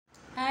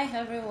Hi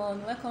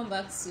everyone, welcome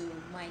back to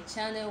my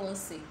channel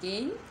once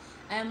again.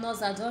 I am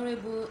Nurse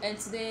Adorable, and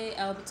today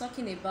I'll be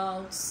talking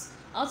about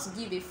how to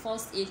give a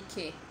first aid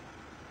care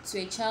to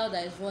a child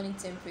that is running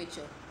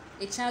temperature,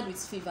 a child with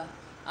fever.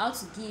 How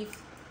to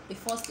give a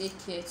first aid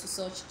care to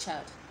such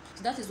child.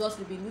 So that is what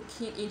we'll be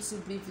looking into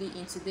briefly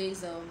in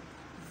today's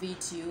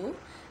video,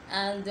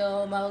 and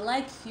I would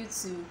like you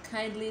to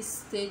kindly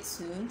stay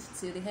tuned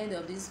till the end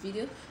of this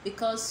video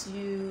because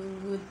you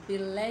would be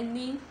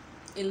learning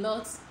a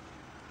lot.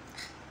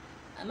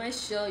 Am I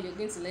sure you're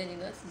going to learn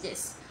a lot?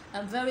 Yes,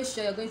 I'm very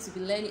sure you're going to be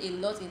learning a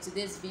lot in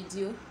today's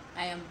video.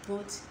 I am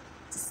bold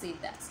to say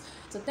that.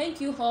 So thank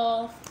you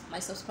all my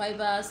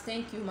subscribers,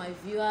 thank you my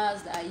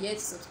viewers that are yet to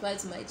subscribe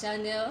to my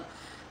channel,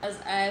 as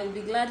I will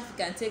be glad if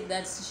you can take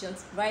that decision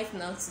right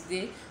now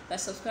today by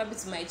subscribing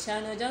to my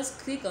channel. Just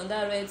click on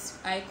that red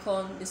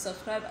icon, the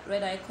subscribe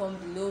red icon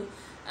below,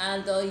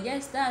 and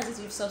yes, that's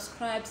it. You've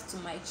subscribed to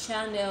my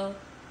channel.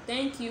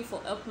 Thank you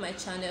for helping my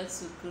channel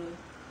to grow.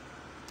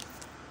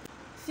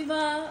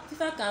 Fever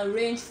can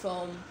range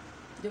from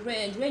the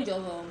range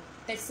of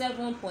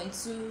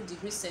 37.2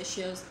 degrees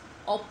Celsius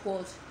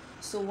upward.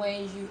 So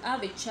when you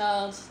have a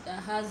child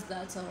that has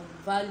that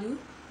value,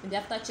 and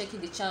after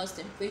checking the child's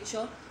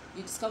temperature,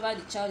 you discover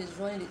the child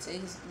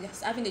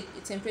is having a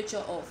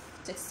temperature of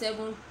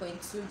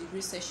 37.2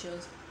 degrees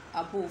Celsius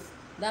above,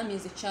 that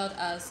means the child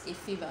has a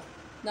fever.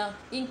 Now,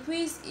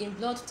 increase in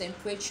blood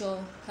temperature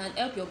can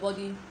help your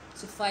body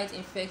to fight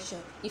infection.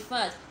 In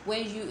fact,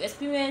 when you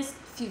experience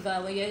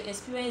fever, when you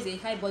experience a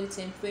high body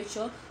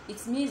temperature,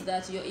 it means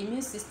that your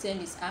immune system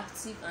is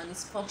active and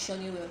is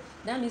functioning well.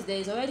 That means there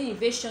is already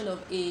invasion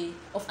of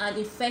an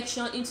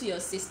infection into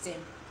your system.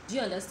 Do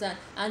you understand?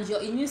 And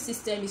your immune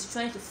system is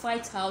trying to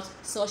fight out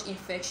such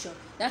infection.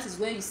 That is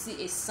where you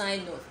see a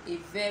sign of a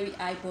very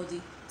high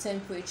body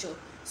temperature.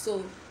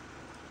 So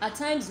at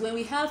times when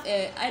we have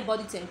a high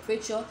body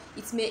temperature,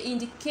 it may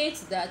indicate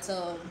that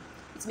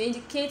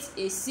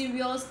a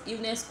serious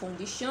illness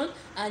condition,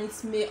 and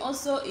it may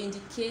also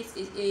indicate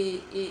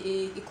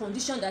a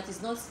condition that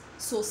is not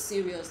so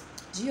serious.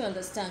 Do you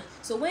understand?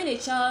 So when a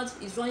child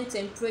is running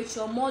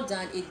temperature more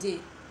than a day,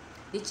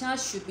 the child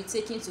should be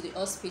taken to the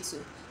hospital.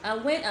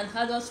 And when an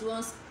adult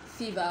runs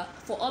fever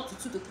for up to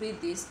 2 to 3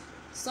 days,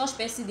 such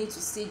person needs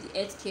to see the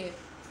healthcare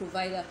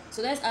provider.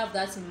 So let's have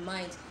that in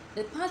mind.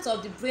 The part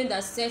of the brain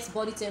that sets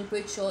body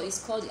temperature is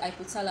called the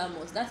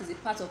hypothalamus. That is a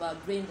part of our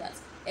brain that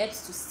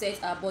helps to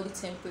set our body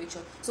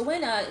temperature. So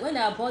when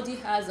our body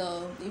has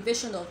an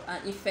invasion of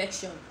an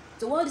infection,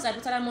 so what this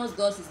hypothalamus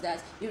does is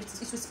that it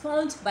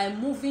responds by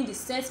moving the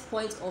set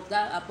point of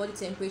that our body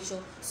temperature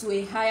to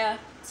a higher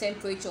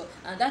temperature,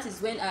 and that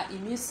is when our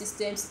immune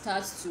system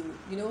starts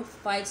to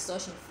fight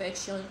such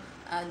infection,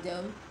 and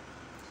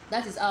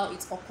that is how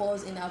it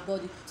occurs in our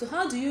body. So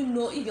how do you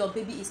know if your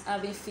baby is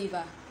having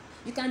fever?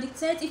 You can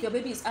detect if your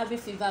baby is having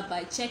fever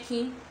by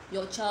checking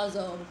your child's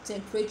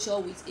temperature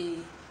with a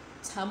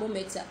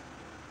thermometer.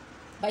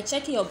 By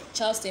checking your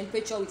child's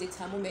temperature with a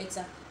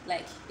thermometer,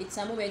 like a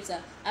thermometer,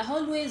 I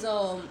always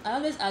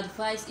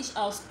advise each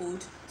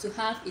household to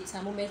have a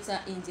thermometer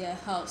in their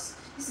house.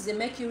 This is a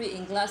mercury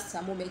in glass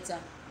thermometer.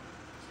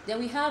 Then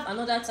we have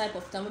another type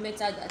of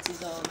thermometer that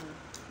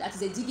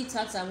is a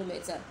digital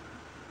thermometer.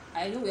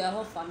 I know we are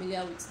all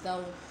familiar with that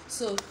one.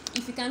 So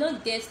if you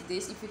cannot get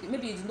this,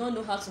 maybe you do not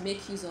know how to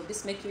make use of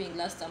this mercury in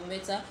glass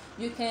thermometer,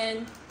 you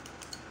can.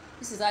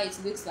 This is how it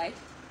looks like.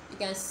 You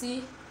can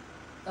see.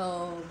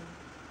 I'm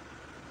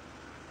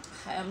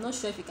not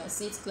sure if you can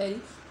see it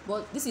clearly,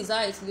 but this is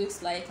how it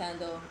looks like, and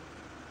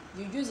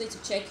you use it to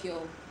check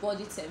your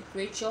body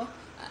temperature.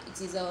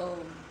 It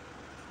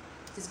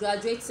is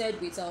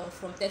graduated with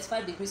from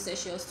 35 degrees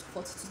Celsius to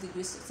 42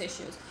 degrees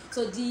Celsius.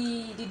 So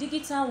the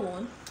digital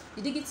one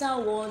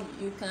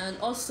you can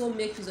also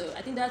make use of.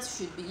 I think that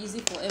should be easy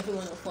for every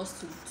one of us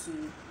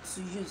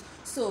to use.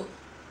 So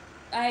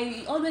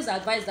I always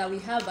advise that we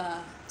have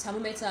a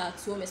thermometer at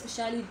home,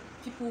 especially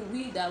we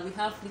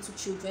have little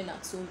children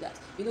at home, that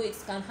it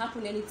can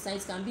happen anytime.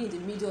 It can be in the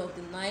middle of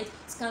the night,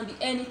 it can be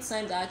any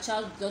time that our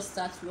child just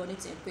starts running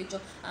temperature,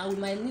 and we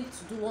might need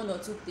to do 1 or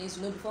 2 things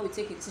before we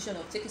take a decision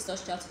of taking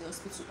such child to the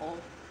hospital or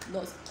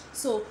not.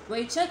 So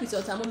when you check with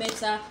your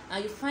thermometer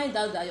and you find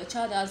out that your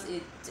child has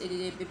a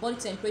body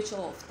temperature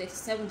of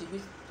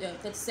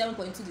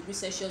 37.2 degrees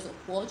Celsius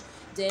upward,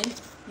 then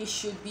you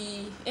should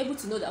be able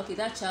to know that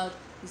that child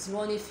is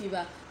running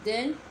fever.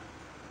 Then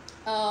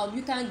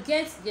you can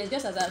get,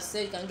 just as I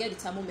said, you can get the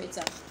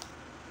thermometer.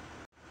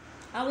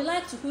 I would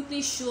like to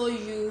quickly show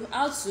you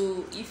how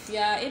to, if you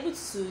are able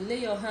to lay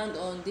your hand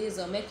on this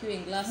mercury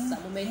in glass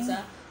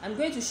thermometer. I'm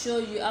going to show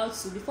you how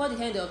to, before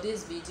the end of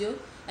this video,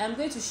 I'm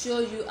going to show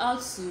you how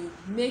to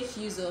make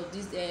use of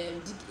this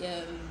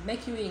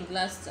mercury in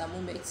glass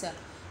thermometer.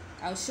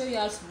 I'll show you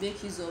how to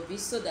make use of it,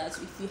 so that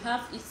if you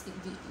have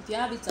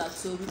it at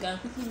home, you can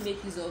quickly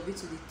make use of it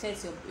to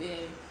detect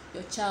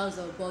your child's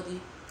body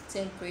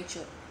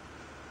temperature.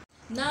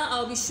 Now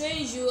I'll be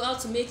showing you how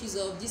to make use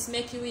of this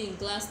mercury in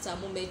glass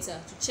thermometer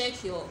to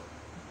check your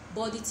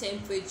body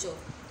temperature.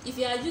 If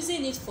you are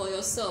using it for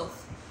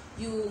yourself,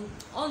 you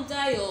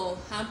under your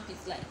armpit,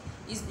 like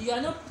you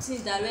are not putting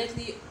it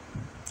directly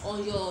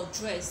on your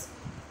dress.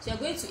 So you're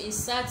going to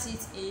insert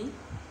it in,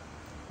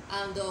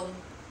 and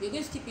you're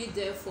going to keep it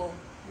there for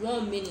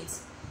 1 minute.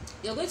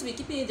 You're going to be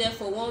keeping it there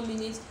for 1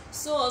 minute.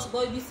 So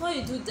but before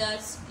you do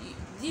that,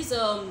 this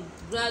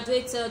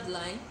graduated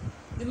line,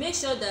 you make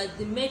sure that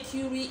the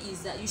mercury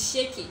is, that you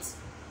shake it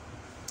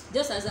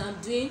just as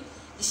I'm doing.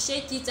 You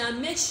shake it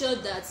and make sure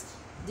that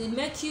the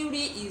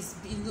mercury is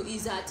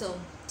at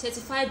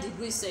 35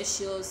 degrees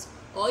Celsius,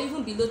 or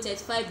even below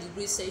 35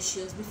 degrees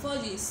Celsius, before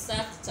you insert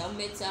the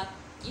thermometer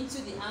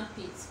into the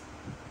armpit.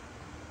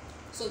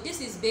 So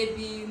this is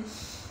baby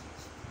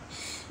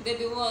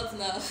what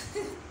now?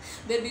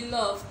 Baby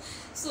love.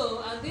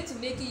 So I'm going to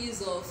make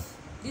use of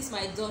this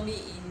my dummy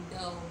in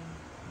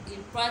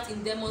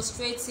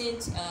demonstrating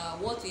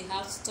what we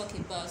have to talk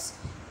about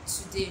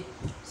today.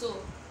 So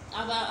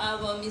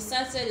I've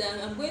inserted,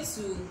 and I'm going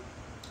to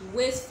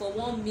wait for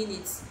 1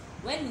 minute.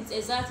 When it's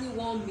exactly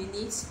 1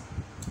 minute,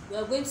 we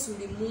are going to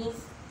remove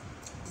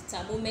the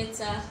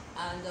thermometer,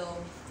 and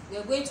we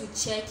are going to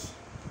check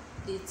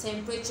the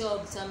temperature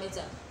of the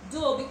thermometer.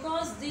 Though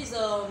because this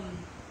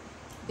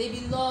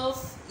baby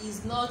love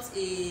is not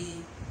a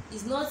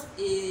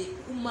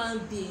human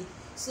being,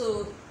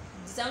 so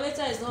the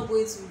thermometer is not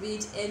going to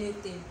read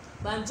anything,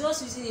 but I'm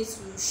just using it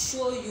to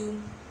show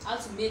you how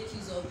to make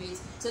use of it.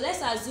 So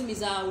let's assume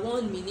it's at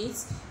 1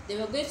 minute. Then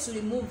we're going to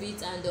remove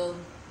it, and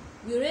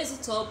we raise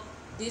it up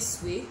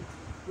this way.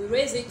 We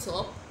raise it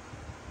up.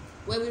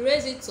 When we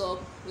raise it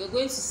up, we're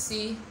going to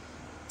see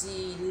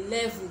the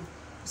level.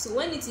 So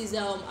when it is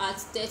at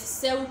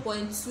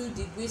 37.2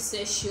 degrees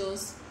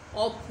Celsius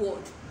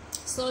upward,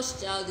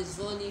 such child is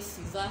running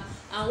fever.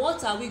 And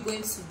what are we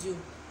going to do?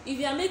 If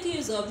you are making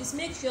use of this,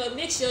 make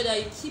sure that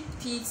you keep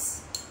it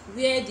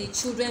where the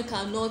children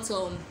cannot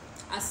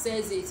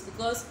access it,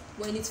 because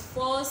when it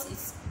falls, it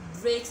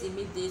breaks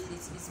immediately.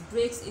 It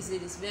breaks easily.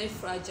 It's very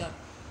fragile.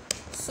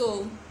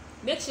 So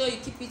make sure you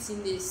keep it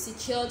in the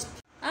secured.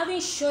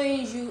 Having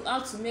shown you how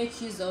to make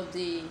use of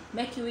the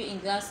mercury in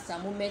glass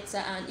thermometer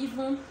and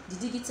even the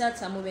digital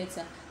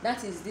thermometer,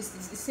 that is this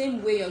is the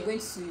same way you're going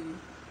to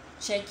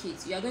check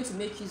it. You are going to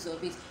make use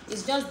of it.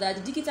 It's just that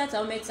the digital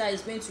thermometer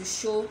is going to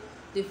show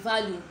the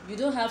value. You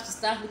don't have to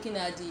start looking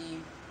at the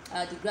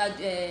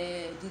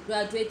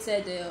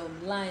graduated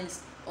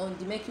lines on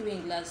the mercury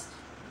in glass.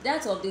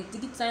 That of the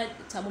digital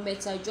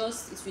thermometer,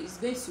 just it's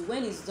going to,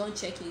 when it's done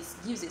checking, it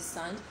gives a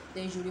sound.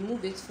 Then you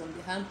remove it from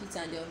the armpit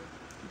and you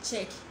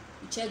check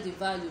the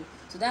value.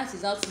 So that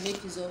is how to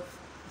make use of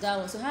that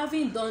one. So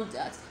having done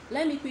that,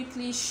 let me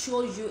quickly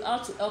show you how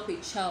to help a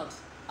child.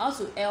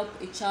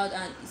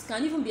 And it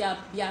can even be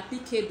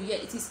applicable. Yeah,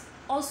 it is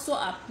also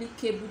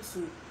applicable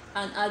to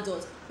an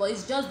adult, but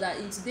it's just that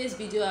in today's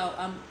video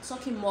I'm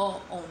talking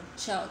more on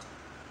child.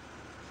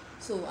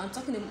 So I'm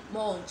talking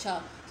more on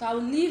child. So I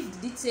will leave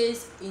the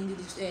details in the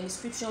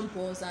description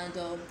box. And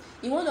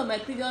in one of my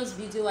previous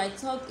video, I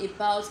talked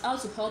about how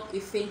to help a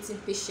fainting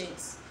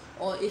patient,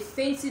 or a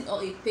fainted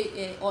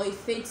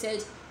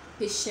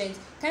patient.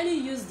 Kindly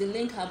use the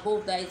link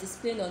above that is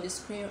displayed on the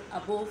screen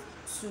above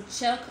to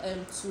check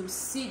to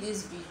see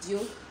this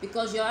video,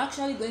 because you're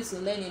actually going to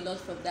learn a lot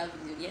from that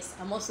video. Yes,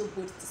 I'm also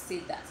bold to say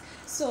that.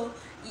 So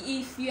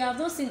if you have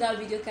not seen that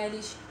video,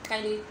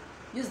 kindly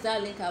use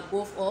that link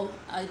above, or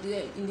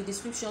in the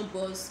description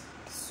box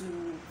to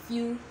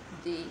view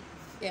the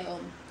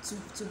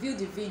to view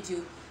the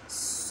video.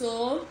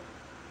 So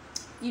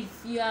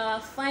if you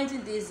are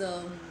finding this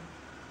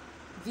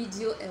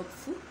video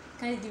helpful,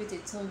 kindly give it a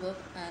thumb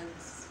up, and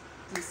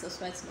please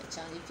subscribe to my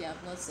channel if you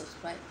have not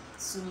subscribed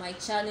to my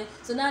channel.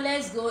 So now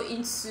let's go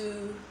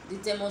into the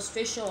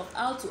demonstration of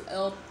how to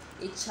help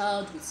a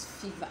child with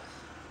fever.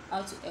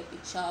 How to help a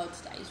child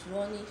that is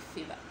running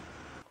fever.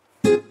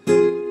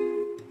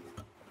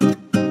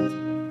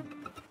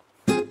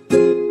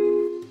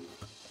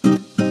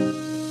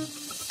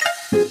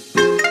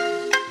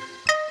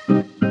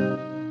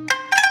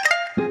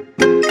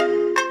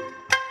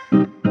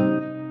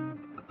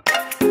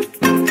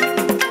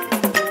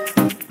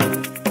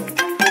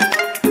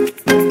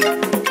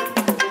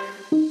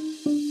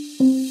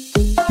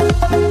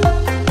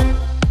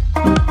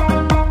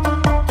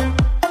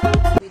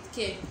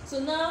 So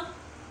now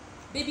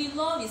baby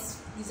love is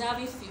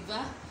having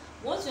fever.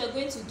 What we are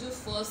going to do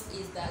first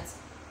is that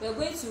we are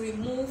going to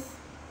remove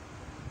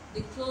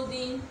the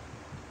clothing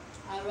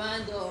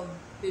around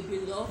baby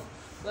love.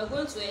 We are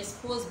going to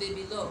expose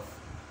baby love.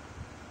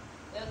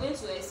 Then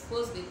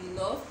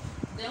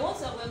what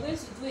we are going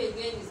to do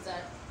again is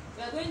that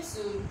we are going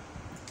to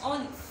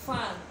on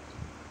fan.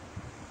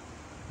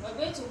 We are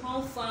going to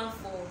on fan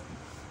for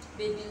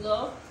baby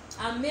love,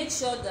 and make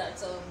sure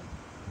that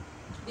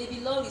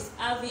baby love is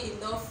having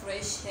enough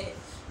fresh air.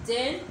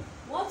 Then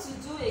what to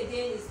do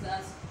again is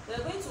that we are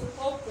going to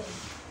open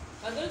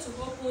the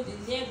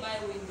nearby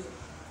window.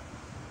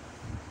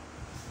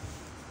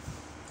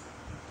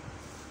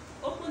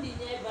 Open the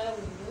nearby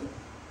window.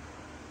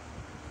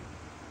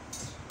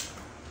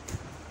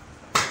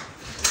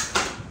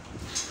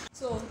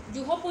 So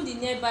you open the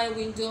nearby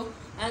window,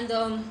 and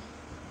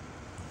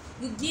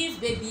You give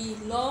baby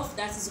love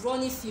that is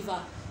running fever.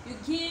 You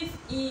give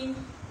him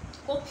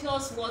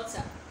copious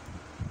water.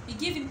 You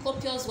give him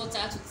copious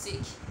water to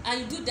take, and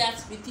you do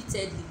that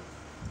repeatedly.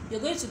 You're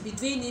going to be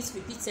doing it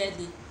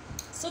repeatedly,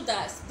 so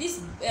that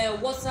this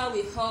water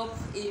will help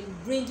in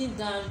bringing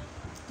down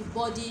the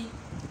body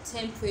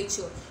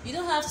temperature. You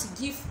don't have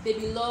to give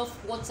baby love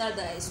water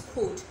that is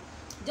cold.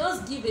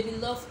 Just give baby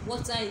love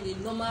water in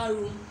a normal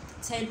room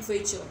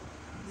temperature.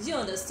 Do you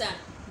understand?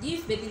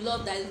 Give baby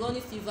love that is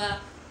running fever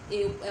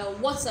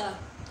water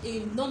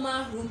in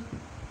normal room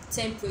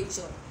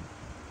temperature.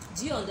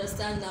 Do you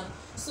understand now?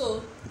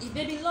 So if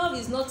baby love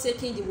is not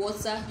taking the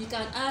water, you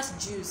can add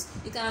juice.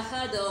 You can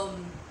add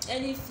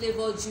any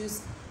flavor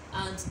juice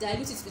and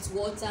dilute it with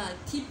water and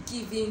keep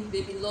giving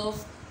baby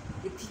love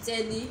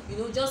repeatedly.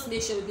 Just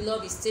make sure baby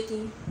love is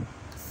taking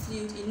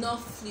fluid,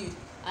 enough fluid.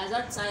 At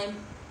that time,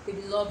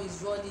 baby love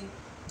is running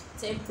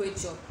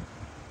temperature.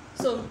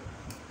 So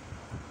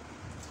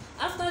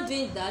after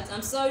doing that,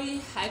 I'm sorry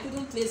I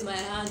couldn't place my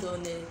hand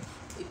on a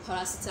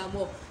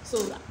paracetamol,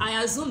 so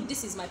I assume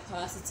this is my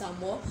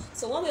paracetamol.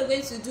 So what we're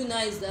going to do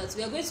now is that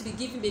we are going to be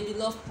giving baby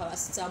love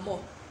paracetamol.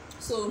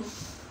 So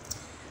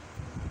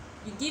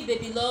you give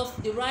baby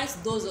love the right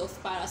dose of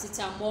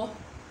paracetamol.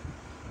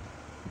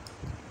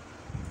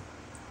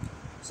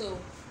 So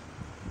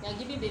we are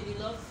giving baby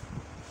love.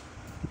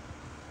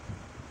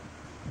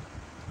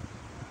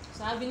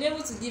 So I've been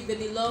able to give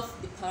baby love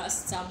the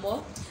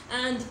paracetamol.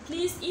 And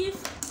please, if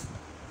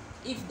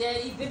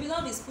baby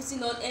love is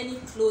putting on any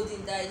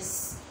clothing that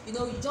is, you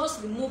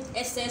just remove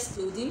excess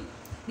clothing.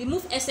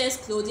 Remove excess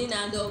clothing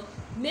and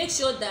make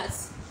sure that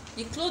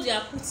the clothes you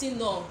are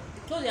putting on,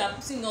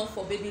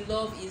 for baby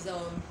love is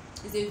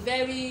a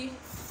very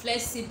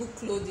flexible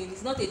clothing.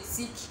 It's not a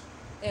thick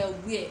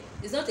wear.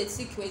 It's not a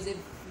thick wear. It's a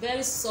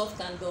very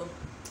soft and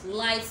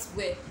light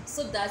wear,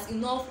 so that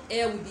enough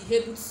air will be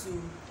able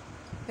to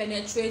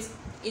penetrate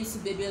into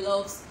baby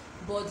love's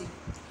body.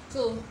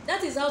 So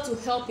that is how to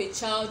help a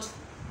child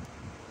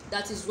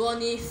that is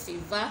running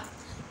fever.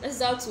 That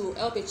is how to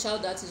help a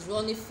child that is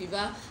running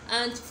fever.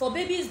 And for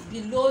babies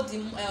below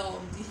the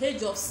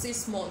age of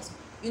 6 months,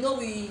 we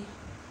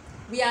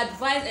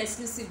advise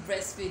exclusive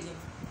breastfeeding.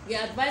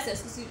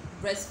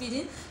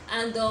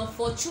 And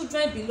for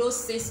children below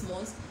 6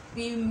 months,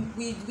 we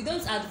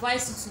don't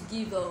advise you to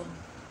give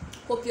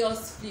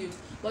copious fluid,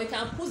 but you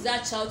can put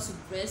that child to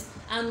breast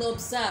and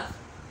observe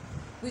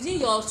within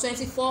your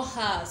 24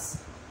 hours.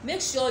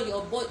 Make sure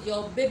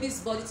your baby's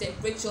body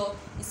temperature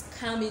is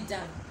calming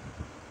down.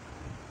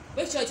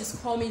 Make sure it is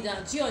calming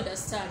down. Do you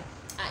understand?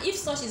 And if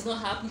such is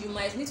not happening, you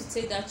might need to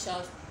take that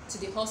child to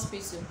the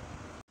hospital.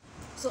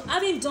 So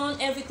having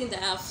done everything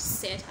that I have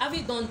said,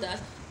 having done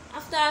that,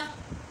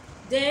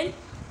 then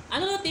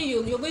another thing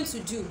you're going to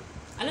do,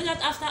 I know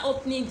that after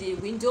opening the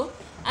window,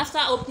 after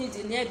opening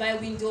the nearby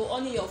window,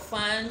 on your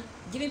fan,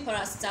 giving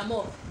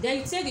paracetamol, then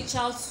you take the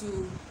child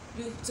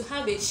to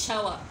have a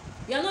shower.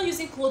 You are not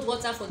using cold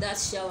water for that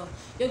shower.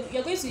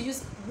 You're going to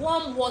use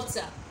warm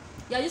water.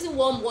 You are using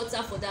warm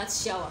water for that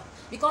shower,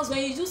 because when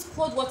you use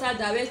cold water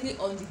directly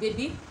on the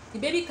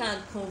baby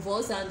can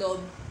convulse, and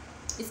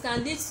it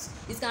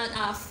can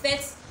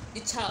affect the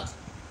child.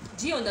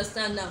 Do you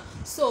understand now?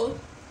 So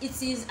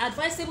it is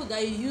advisable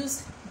that you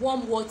use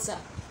warm water.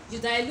 You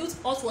dilute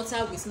hot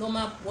water with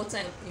normal water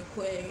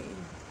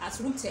at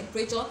room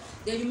temperature,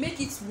 then you make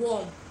it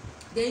warm,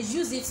 then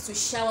use it to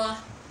shower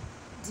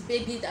the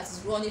baby that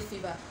is running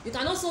fever. You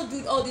can also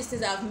do all these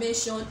things I've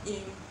mentioned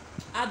in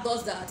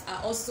adults that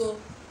are also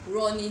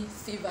running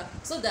fever,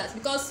 so that,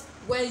 because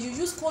when you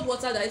use cold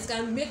water, that it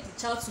can make the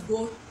child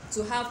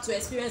to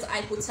experience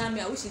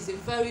hypothermia, which is a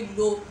very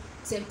low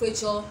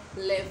temperature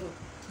level.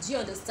 Do you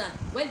understand?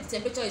 When the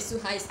temperature is too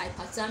high, it's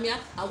hypothermia,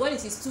 and when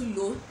it is too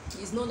low,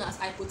 it's known as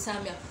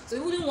hypothermia. So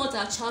we wouldn't want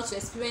our child to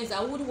experience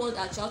that. We wouldn't want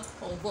our child to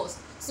convulse.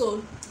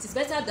 So it is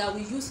better that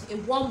we use a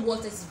warm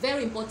water. It's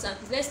very important.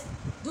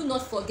 Do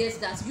not forget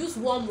that. Use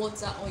warm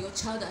water on your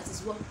child that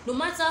is warm. No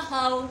matter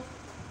how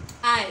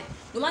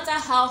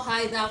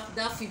high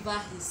that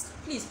fever is,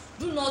 please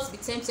do not be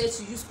tempted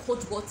to use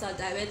cold water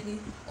directly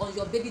on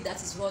your baby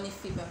that is running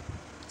fever.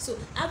 So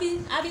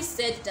having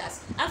said that,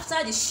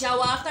 after the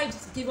shower, after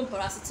you've given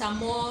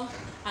paracetamol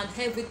and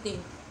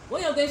everything,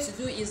 what you're going to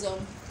do is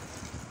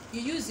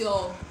you use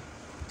your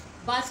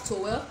bath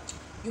towel,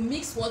 you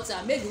mix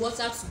water, make the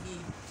water to be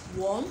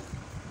warm,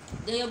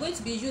 then you're going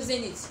to be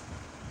using it.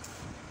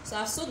 So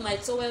I've soaked my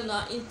towel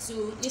now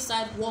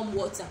inside warm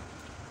water.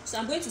 So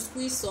I'm going to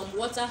squeeze some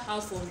water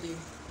out from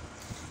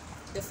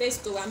the face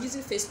towel. I'm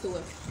using face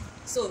towel.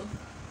 So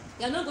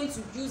you're not going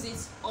to use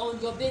it on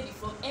your baby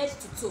from head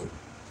to toe.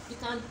 You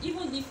can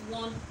even leave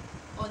one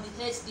on the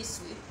head this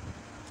way.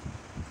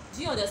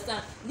 Do you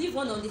understand? Leave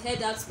one on the head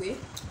that way,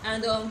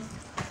 and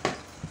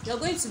you're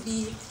going to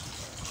be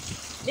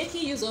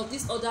making use of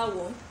this other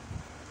one.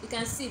 You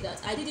can see that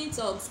I didn't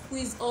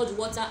squeeze all the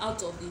water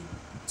out of the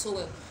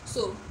towel.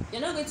 So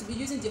you're not going to be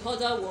using the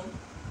other one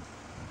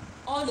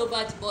all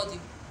over the body.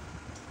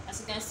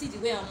 As you can see, the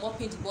way I'm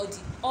mopping the body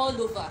all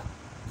over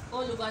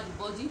the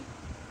body.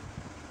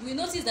 you will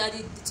notice that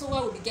the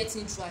towel will be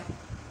getting dry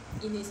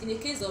in a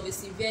case of a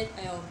severe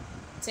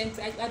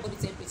high body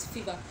temperature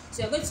fever.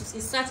 So you're going to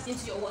insert it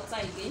into your water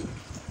again.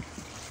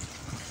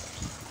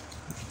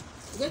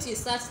 You're going to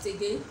insert it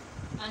again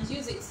and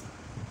use it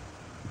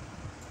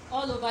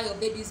all over your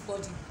baby's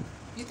body.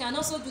 You can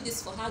also do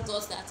this for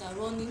adults that are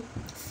running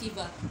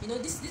fever. You know,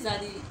 these are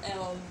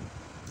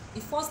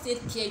the first aid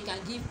care you can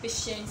give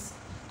patients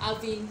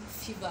having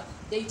fever.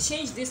 Then you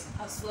change this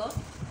as well.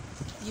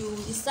 You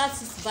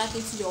insert it back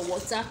into your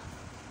water,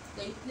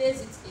 then you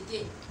place it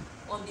again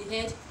on the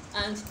head,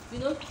 and you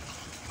know,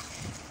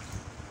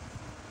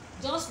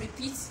 just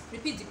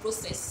repeat the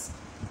process.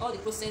 All the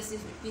processes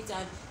repeat,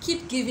 and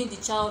keep giving the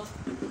child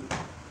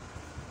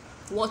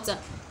water.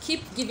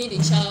 Keep giving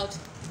the child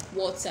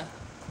water.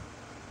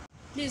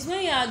 Please,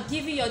 when you are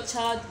giving your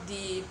child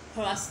the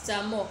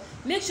paracetamol,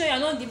 make sure you are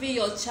not giving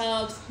your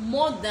child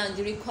more than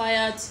the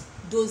required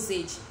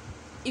dosage.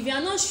 If you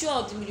are not sure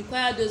of the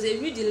required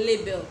dosage, read the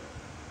label.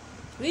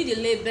 Read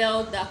the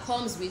label that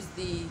comes with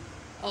the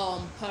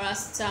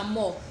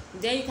paracetamol.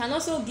 Then you can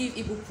also give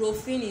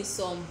ibuprofen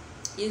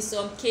in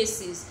some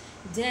cases.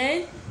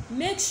 Then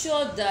make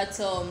sure that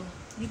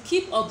you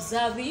keep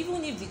observing,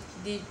 even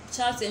if the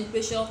child's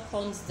temperature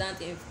comes down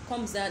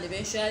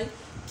eventually.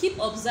 Keep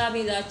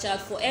observing that child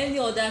for any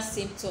other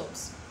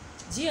symptoms.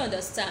 Do you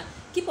understand?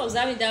 Keep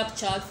observing that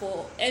child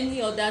for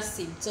any other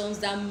symptoms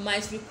that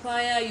might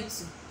require you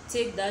to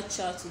take that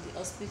child to the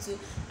hospital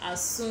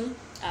as soon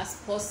as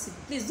possible.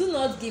 Please do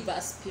not give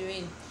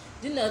aspirin.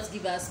 Do not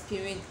give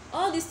aspirin.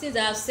 All these things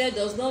that I've said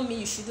does not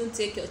mean you shouldn't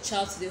take your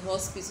child to the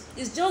hospital.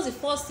 It's just the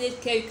first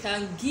aid care you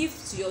can give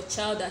to your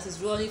child that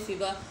is running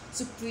fever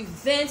to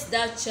prevent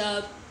that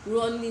child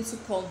running into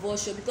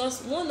convulsion,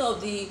 because one of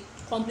the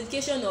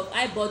complication of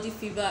high body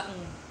fever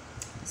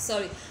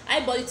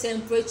high body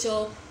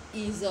temperature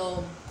is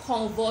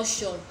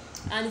convulsion,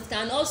 and it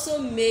can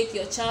also make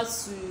your child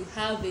to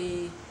have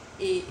a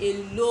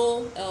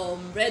low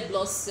red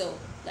blood cell,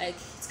 like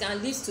it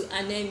can lead to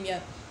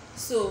anemia.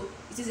 So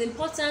it is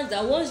important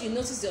that once you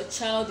notice your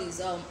child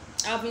is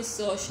having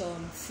such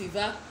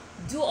fever,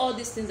 do all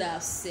these things that I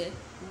have said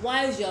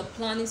while you are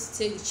planning to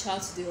take the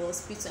child to the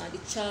hospital, and the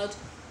child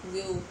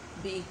will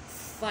be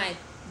fine.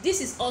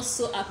 This is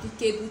also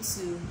applicable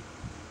to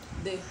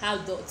the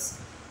adults.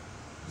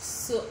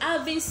 So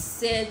having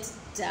said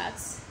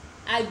that,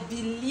 I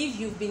believe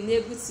you've been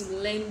able to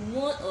learn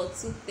one or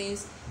two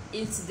things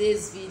in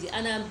today's video,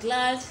 and I'm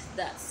glad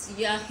that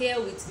you are here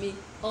with me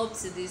up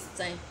to this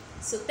time.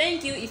 So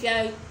thank you. If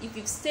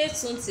you've stayed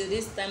tuned till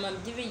this time,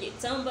 I'm giving you a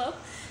thumb up.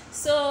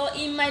 So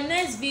in my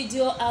next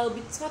video, I'll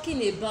be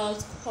talking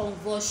about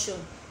convulsion.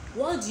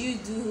 What do you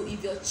do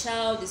if your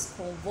child is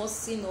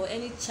convulsing, or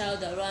any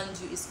child around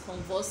you is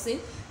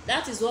convulsing?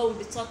 That is what we'll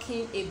be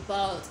talking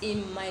about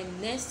in my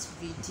next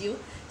video.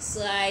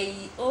 So I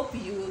hope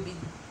you will be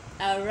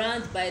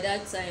around by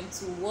that time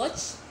to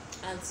watch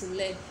and to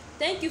learn.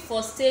 Thank you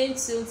for staying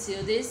tuned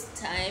till this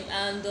time,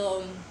 and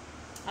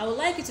I would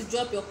like you to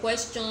drop your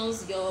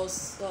questions, your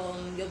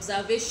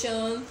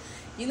observation,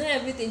 you know,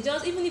 everything.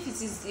 Just even if it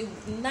is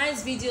a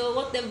nice video,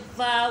 whatever,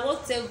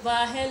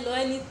 hello,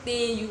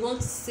 anything you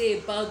want to say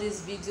about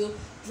this video,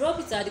 drop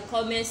it at the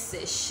comment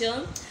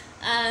section.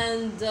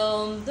 And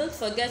don't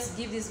forget to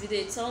give this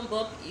video a thumb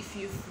up if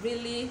you've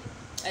really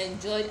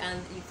enjoyed and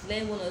you've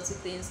learned one or two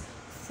things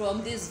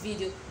from this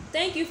video.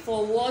 Thank you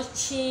for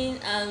watching,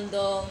 and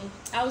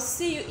I'll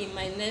see you in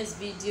my next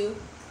video.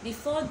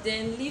 Before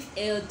then, live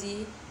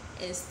healthy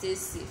and stay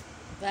safe.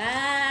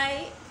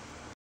 Bye.